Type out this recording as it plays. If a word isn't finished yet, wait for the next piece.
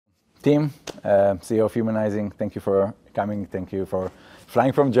Tim, CEO of Humanizing, thank you for coming. Thank you for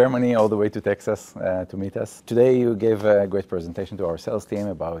flying from Germany all the way to Texas to meet us. Today you gave a great presentation to our sales team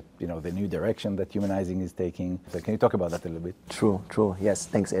about the new direction that Humanizing is taking. So can you talk about that a little bit? True. Yes,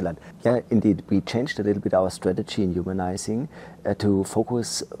 thanks, Elad. Yeah, indeed, we changed a little bit our strategy in Humanizing to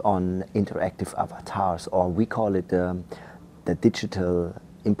focus on interactive avatars, or we call it the digital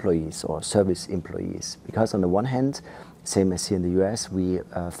employees or service employees. Because on the one hand, same as here in the US, we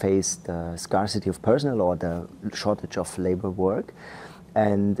face the scarcity of personnel or the shortage of labor work.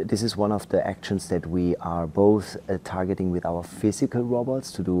 And this is one of the actions that we are both targeting with our physical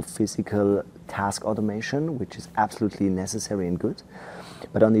robots to do physical task automation, which is absolutely necessary and good.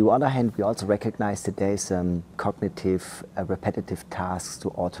 But on the other hand, we also recognize that there is cognitive, repetitive tasks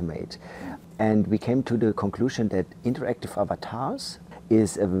to automate. And we came to the conclusion that interactive avatars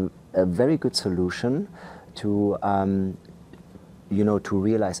is a very good solution to to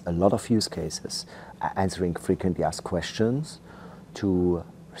realize a lot of use cases, answering frequently asked questions, to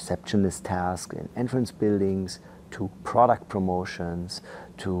receptionist tasks in entrance buildings, to product promotions,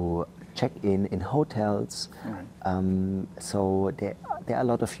 to check-in hotels. Right. So there are a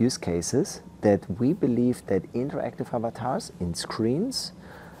lot of use cases that we believe that interactive avatars in screens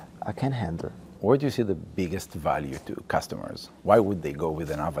can handle. Where do you see the biggest value to customers? Why would they go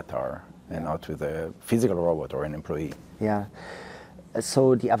with an avatar and not with a physical robot or an employee? Yeah,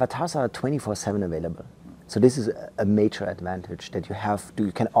 so the avatars are 24/7 available. So this is a major advantage that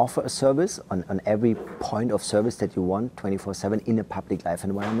you can offer a service on every point of service that you want 24/7 in a public live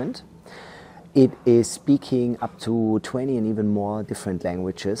environment. It is speaking up to 20 and even more different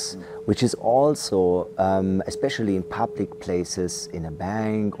languages, which is also, especially in public places, in a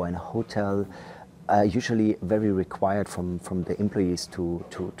bank or in a hotel, usually very required from the employees to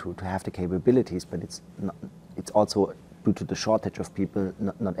have the capabilities, but it's also due to the shortage of people,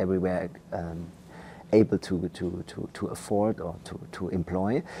 not everywhere able to afford or to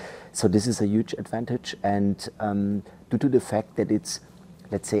employ. So this is a huge advantage, and due to the fact that it's,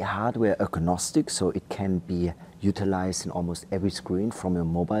 let's say, hardware agnostic, so it can be utilized in almost every screen, from your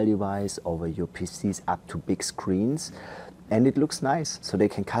mobile device over your PCs up to big screens. And it looks nice, so they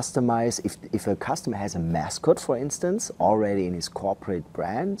can customize. If a customer has a mascot, for instance, already in his corporate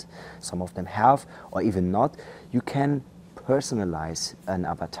brand, some of them have, or even not, you can personalize an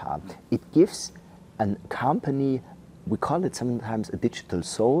avatar. It gives a company, we call it sometimes a digital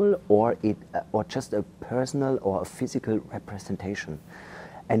soul, or just a personal or a physical representation.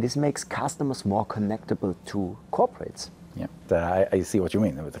 And this makes customers more connectable to corporates. Yeah, I see what you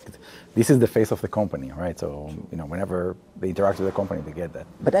mean. This is the face of the company, right? So, whenever they interact with the company, they get that.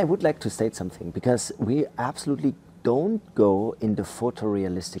 But I would like to state something, because we absolutely don't go in the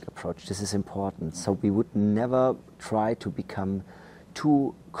photorealistic approach. This is important. So we would never try to become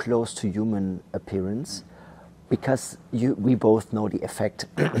too close to human appearance, because we both know the effect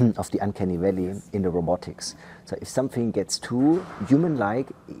of the uncanny valley in the robotics. So if something gets too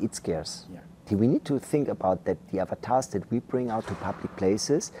human-like, it scares. Yeah. We need to think about that the avatars that we bring out to public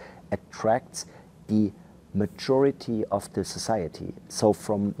places attracts the majority of the society. So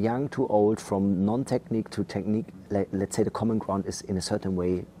from young to old, from non-technique to technique, let's say the common ground is in a certain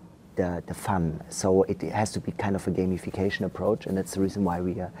way the fun. So it has to be kind of a gamification approach, and that's the reason why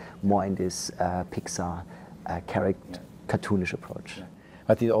we are more in this Pixar cartoonish approach. Yeah.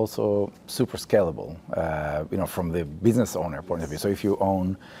 But it's also super scalable, from the business owner point of view. So if you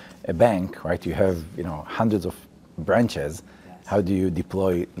own a bank, right, you have hundreds of branches. Yes. How do you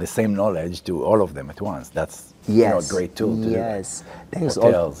deploy the same knowledge to all of them at once? That's a great tool to do that. Thanks.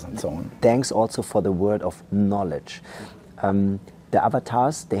 Hotels and so on. Thanks also for the word of knowledge. The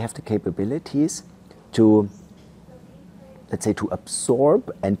avatars, they have the capabilities to, let's say, to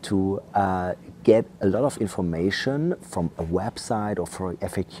absorb and to get a lot of information from a website or from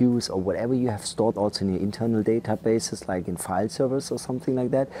FAQs or whatever you have stored also in your internal databases, like in file servers or something like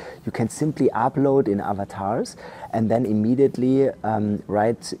that. You can simply upload in avatars, and then immediately,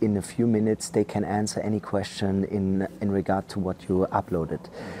 right in a few minutes, they can answer any question in regard to what you uploaded,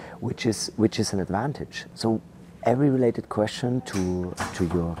 which is an advantage. So every related question to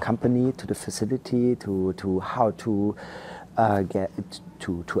your company, to the facility, to how to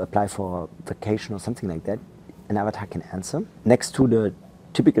to apply for vacation or something like that, an avatar can answer. Next to the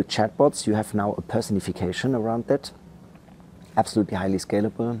typical chatbots, you have now a personification around that, absolutely highly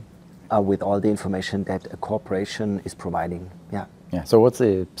scalable, with all the information that a corporation is providing. Yeah. So what's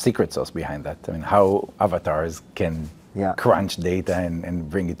the secret sauce behind that? I mean, how avatars can crunch data and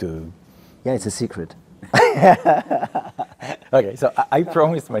bring it to... Yeah, it's a secret. Okay, so I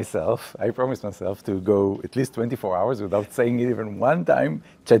promised myself to go at least 24 hours without saying it even one time,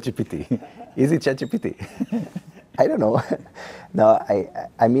 ChatGPT. Is it ChatGPT? I don't know. No,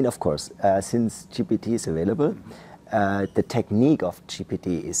 I mean, of course, since GPT is available, the technique of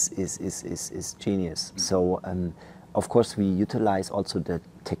GPT is genius. So, of course, we utilize also the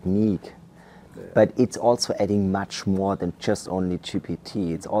technique, but it's also adding much more than just only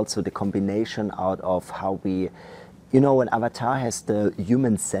GPT. It's also the combination out of how we, you know, when Avatar has the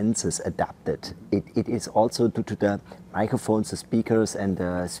human senses adapted, it is also due to the microphones, the speakers, and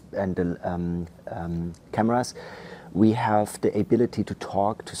the cameras. We have the ability to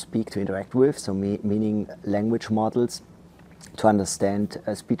talk, to speak, to interact with, so meaning language models, to understand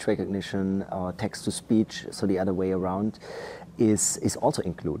speech recognition or text-to-speech, so the other way around, is also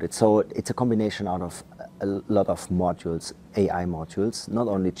included. So it's a combination out of a lot of modules, AI modules, not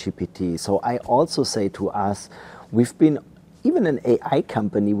only GPT. So I also say to us, we've been even an AI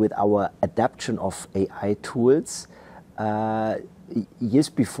company with our adaptation of AI tools years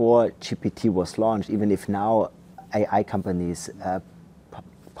before GPT was launched, even if now AI companies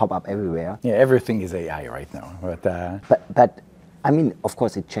pop up everywhere. Yeah, everything is AI right now. But I mean, of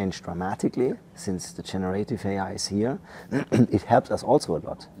course, it changed dramatically since the generative AI is here. It helps us also a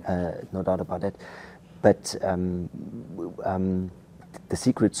lot, no doubt about it. But the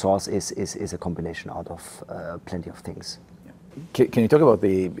secret sauce is a combination out of plenty of things. Can you talk about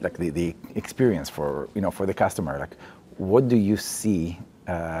the experience for the customer? Like, what do you see?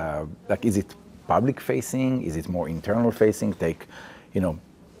 Like, is it public facing? Is it more internal facing? Take,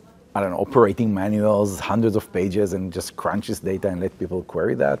 I don't know, operating manuals, hundreds of pages, and just crunch this data and let people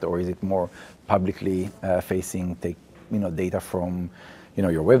query that? Or is it more publicly facing, take data from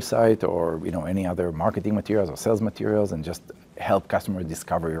your website or any other marketing materials or sales materials and just help customers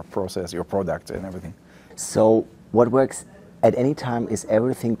discover your process, your product, and everything? So what works at any time is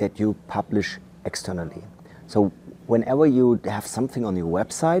everything that you publish externally. So whenever you have something on your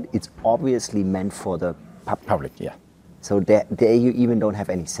website, it's obviously meant for the public, yeah. So there you even don't have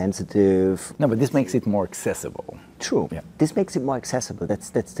any sensitive... No, but this makes it more accessible. True. Yeah. This makes it more accessible. That's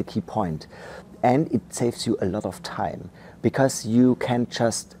the key point. And it saves you a lot of time because you can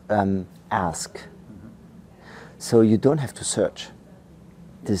just ask. Mm-hmm. So you don't have to search.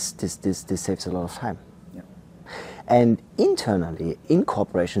 This saves a lot of time. Yeah. And internally, in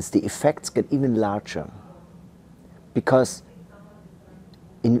corporations, the effects get even larger because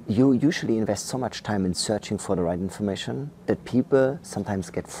you usually invest so much time in searching for the right information that people sometimes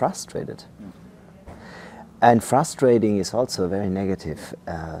get frustrated. And frustrating is also a very negative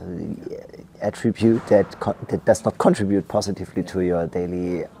attribute that does not contribute positively to your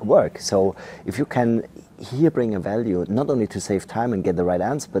daily work. So if you can here bring a value, not only to save time and get the right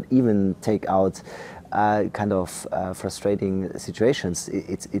answer, but even take out frustrating situations,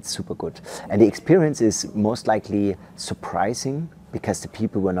 it's super good. And the experience is most likely surprising because the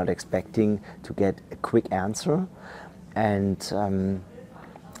people were not expecting to get a quick answer, and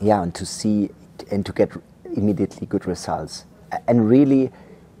and to see and to get immediately good results. And really,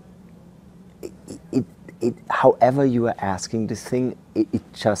 however you are asking this thing, it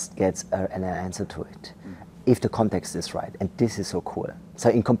just gets an answer to it, if the context is right. And this is so cool. So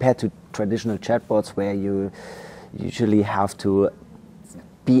in compared to traditional chatbots where you usually have to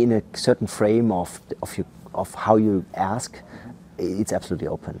be in a certain frame of how you ask, it's absolutely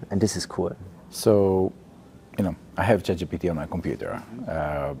open, and this is cool. So, I have ChatGPT on my computer.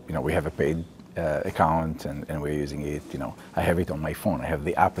 We have a paid account, and we're using it. I have it on my phone. I have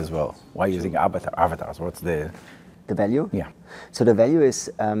the app as well. Why using avatars? What's the value? Yeah. So the value is,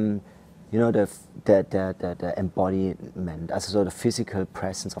 the embodiment, so the physical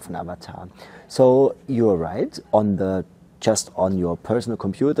presence of an avatar. So you're right, just on your personal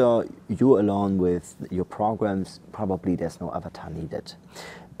computer, you alone with your programs, probably there's no avatar needed.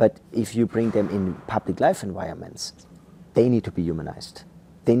 But if you bring them in public life environments, they need to be humanized.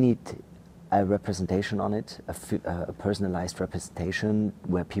 They need a representation on it, a personalized representation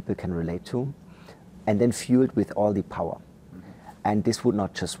where people can relate to, and then fueled with all the power. And this would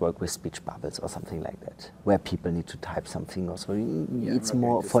not just work with speech bubbles or something like that, where people need to type something or so. It's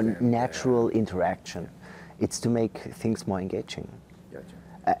more for natural interaction. It's to make things more engaging. Gotcha.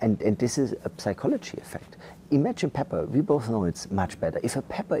 And this is a psychology effect. Imagine pepper. We both know it's much better. If a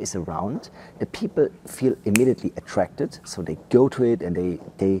pepper is around, the people feel immediately attracted, so they go to it and they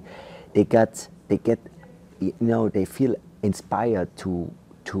feel inspired to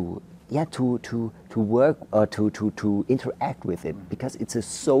work or to interact with it, because it's a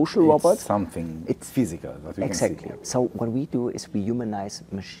social robot. It's physical. Exactly. So what we do is we humanize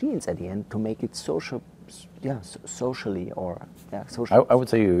machines at the end to make it social socially or socially. I would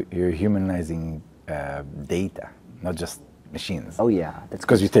say you're humanizing data, not just machines. Oh yeah, that's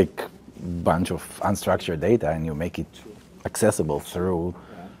because you take a bunch of unstructured data and you make it accessible through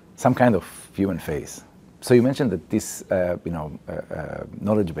some kind of human face. So you mentioned that this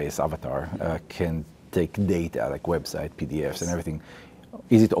knowledge-based avatar can take data like website, PDFs, and everything.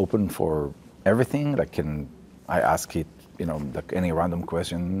 Is it open for everything? Like, can I ask it, like any random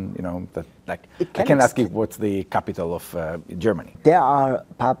question, that like I can ask it what's the capital of Germany? There are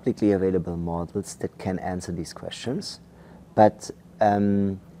publicly available models that can answer these questions, but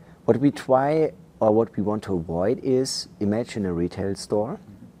what we try or what we want to avoid is, imagine a retail store,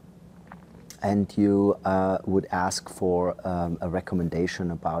 and you would ask for a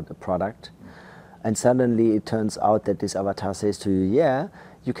recommendation about a product, and suddenly it turns out that this avatar says to you, yeah,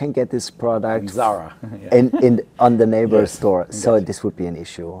 you can get this product in Zara on the neighbor's store. So this would be an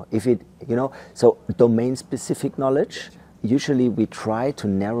issue. If it, so domain-specific knowledge, usually we try to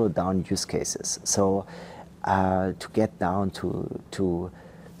narrow down use cases. So to get down to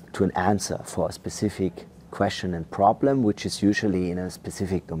an answer for a specific question and problem, which is usually in a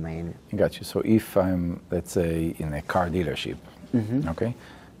specific domain. Got you. So if I'm, let's say, in a car dealership, okay,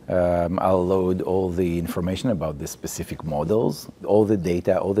 I'll load all the information about the specific models, all the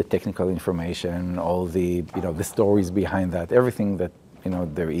data, all the technical information, all the the stories behind that, everything that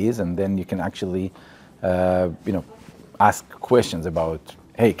there is, and then you can actually ask questions about,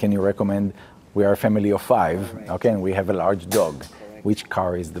 hey, can you recommend? We are a family of 5, okay, and we have a large dog. Which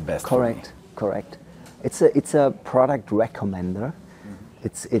car is the best? Correct, correct. It's a product recommender.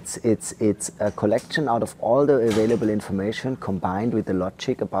 It's a collection out of all the available information combined with the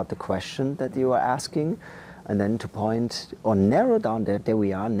logic about the question that you are asking, and then to point or narrow down there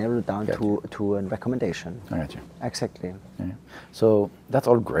we are, narrow down to a recommendation. I got you. Exactly. Yeah. So that's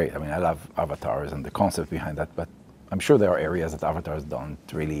all great. I mean, I love avatars and the concept behind that, but I'm sure there are areas that avatars don't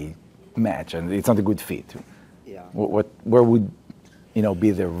really match, and it's not a good fit. Yeah. Where would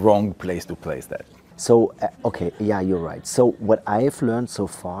be the wrong place to place that? So, okay, yeah, you're right. So what I've learned so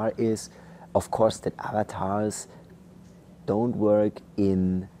far is, of course, that avatars don't work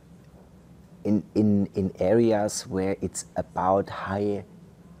in areas where it's about high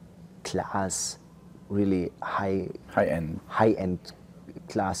class, really high end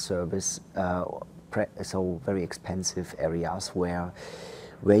class service. So very expensive areas where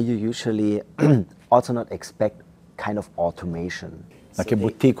you usually also not expect kind of automation. Like a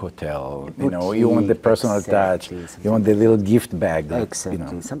boutique hotel, you want the personal touch, you want the little gift bag.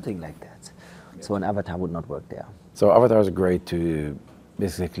 Exactly, something like that. So an avatar would not work there. So avatars are great to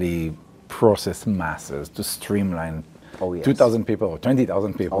basically process masses, to streamline 2,000 people or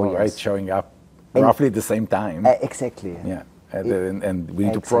 20,000 people, right, showing up roughly at the same time. Exactly. Yeah, and we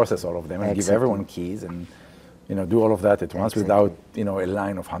need to process all of them and give everyone keys and do all of that at once without a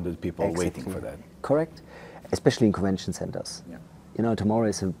line of 100 people waiting for that. Correct, especially in convention centers. Yeah. Tomorrow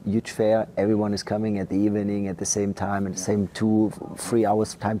is a huge fair. Everyone is coming at the evening at the same time, at the same 2-3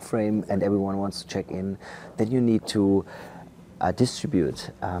 hours time frame, and everyone wants to check in. Then you need to distribute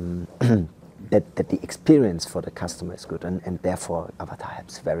that the experience for the customer is good, and therefore Avatar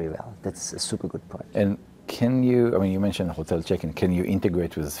helps very well. That's a super good point. And can you, you mentioned hotel check-in, can you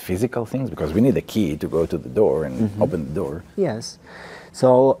integrate with physical things? Because we need a key to go to the door and open the door. Yes.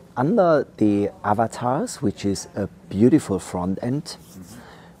 So under the avatars, which is a beautiful front end,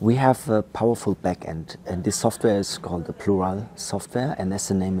 we have a powerful back end. And this software is called the Plural software. And as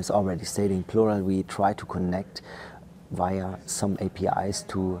the name is already stating, Plural, we try to connect via some APIs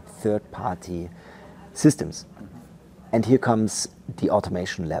to third-party systems. And here comes the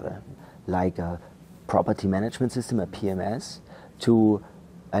automation level, like a property management system, a PMS,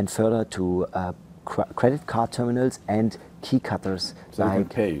 and further to credit card terminals and key cutters. So you can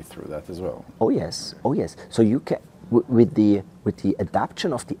pay through that as well. Oh yes, oh yes. So you can, with the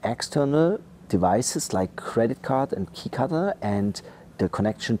adaptation of the external devices like credit card and key cutter and the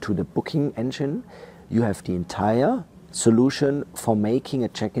connection to the booking engine, you have the entire solution for making a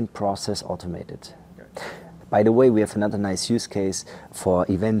check-in process automated. Okay. By the way, we have another nice use case for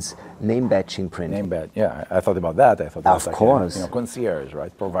events, name badging printing. Name badge, yeah, I thought about that. I thought of course. Like concierge,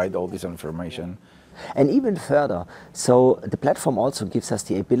 right? Provide all this information. And even further, so the platform also gives us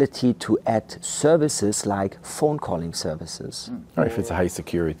the ability to add services like phone calling services. Or if it's a high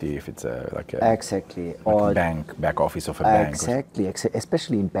security, if it's exactly, or back office of a bank. Exactly,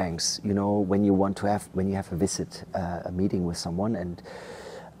 especially in banks. When you have a visit, a meeting with someone, and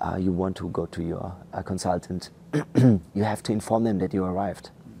you want to go to your consultant, you have to inform them that you arrived.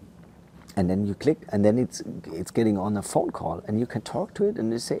 And then you click, and then it's getting on a phone call, and you can talk to it,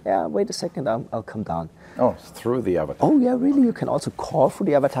 and you say, "Yeah, wait a second, I'll come down." Oh, through the avatar. Oh yeah, really? You can also call through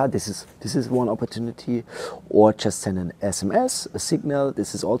the avatar. This is one opportunity, or just send an SMS, a signal.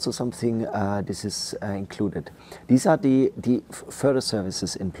 This is also something. This is included. These are the further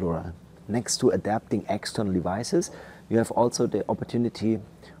services in plural. Next to adapting external devices, you have also the opportunity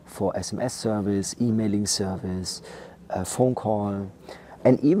for SMS service, emailing service, phone call.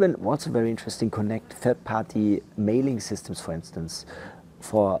 And even, what's very interesting, connect third-party mailing systems, for instance,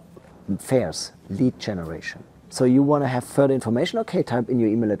 for fairs, lead generation. So you want to have further information, okay, type in your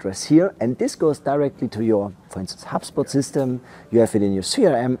email address here, and this goes directly to your, for instance, HubSpot system. You have it in your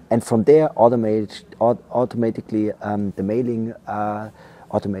CRM, and from there, automatically the mailing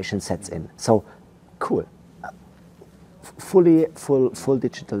automation sets in. So, cool. Full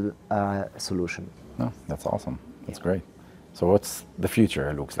digital solution. No, that's awesome. That's great. So what's the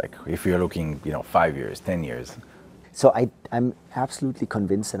future looks like if you're looking, 5 years, 10 years? So I'm absolutely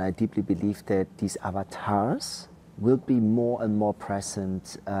convinced, and I deeply believe that these avatars will be more and more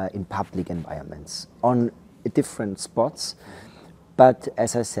present in public environments on different spots. But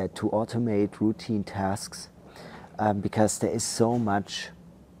as I said, to automate routine tasks, because there is so much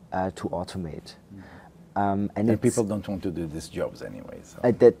to automate. And people don't want to do these jobs anyway. So.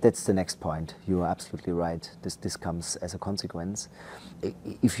 That's the next point. You are absolutely right. This comes as a consequence.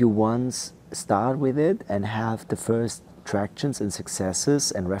 If you once start with it and have the first tractions and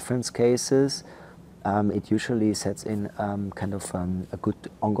successes and reference cases, it usually sets in a good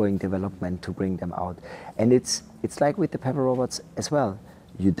ongoing development to bring them out. And it's like with the Pepper robots as well.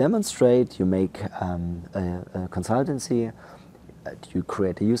 You demonstrate, you make a consultancy, you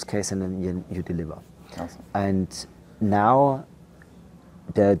create a use case, and then you deliver. Awesome. And now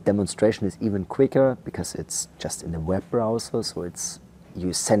the demonstration is even quicker because it's just in the web browser. So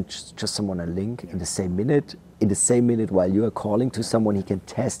you send just someone a link in the same minute. In the same minute while you are calling to someone, he can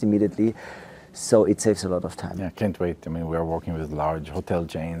test immediately. So it saves a lot of time. Yeah, can't wait. I mean, we are working with large hotel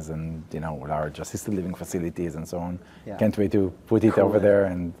chains and large assisted living facilities and so on. Yeah. Can't wait to put it over there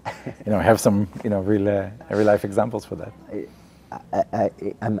and have some real life examples for that.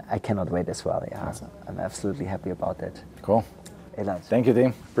 I cannot wait as well. Yeah, awesome. I'm absolutely happy about that. Cool. Elad. Thank you,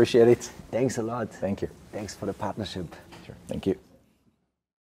 Tim. Appreciate it. Thanks a lot. Thank you. Thanks for the partnership. Sure. Thank you.